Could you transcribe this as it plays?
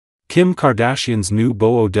Kim Kardashian's new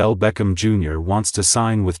beau Odell Beckham Jr. wants to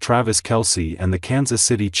sign with Travis Kelce and the Kansas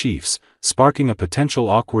City Chiefs, sparking a potential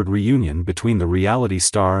awkward reunion between the reality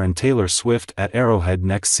star and Taylor Swift at Arrowhead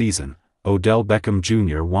next season. Odell Beckham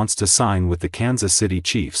Jr. wants to sign with the Kansas City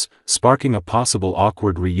Chiefs, sparking a possible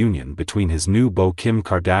awkward reunion between his new beau Kim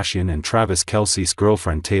Kardashian and Travis Kelce's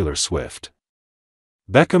girlfriend Taylor Swift.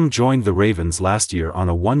 Beckham joined the Ravens last year on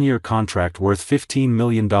a one-year contract worth $15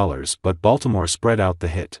 million, but Baltimore spread out the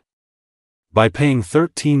hit by paying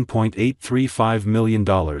 $13.835 million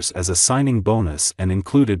as a signing bonus and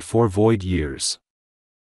included 4 void years.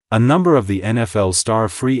 A number of the NFL star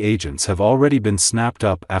free agents have already been snapped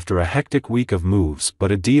up after a hectic week of moves,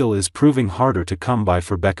 but a deal is proving harder to come by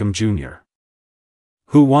for Beckham Jr.,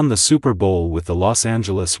 who won the Super Bowl with the Los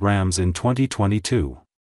Angeles Rams in 2022.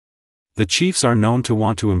 The Chiefs are known to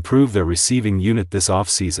want to improve their receiving unit this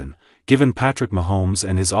offseason, given Patrick Mahomes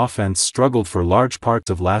and his offense struggled for large parts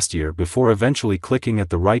of last year before eventually clicking at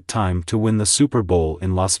the right time to win the Super Bowl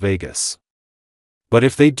in Las Vegas. But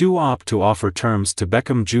if they do opt to offer terms to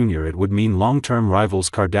Beckham Jr., it would mean long-term rivals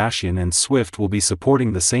Kardashian and Swift will be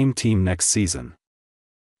supporting the same team next season.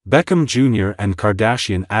 Beckham Jr. and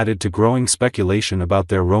Kardashian added to growing speculation about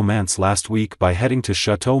their romance last week by heading to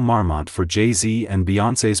Chateau Marmont for Jay-Z and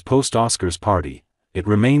Beyoncé's post-Oscars party. It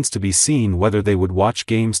remains to be seen whether they would watch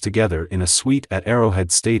games together in a suite at Arrowhead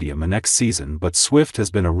Stadium next season, but Swift has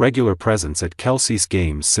been a regular presence at Kelce's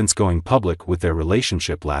games since going public with their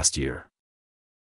relationship last year.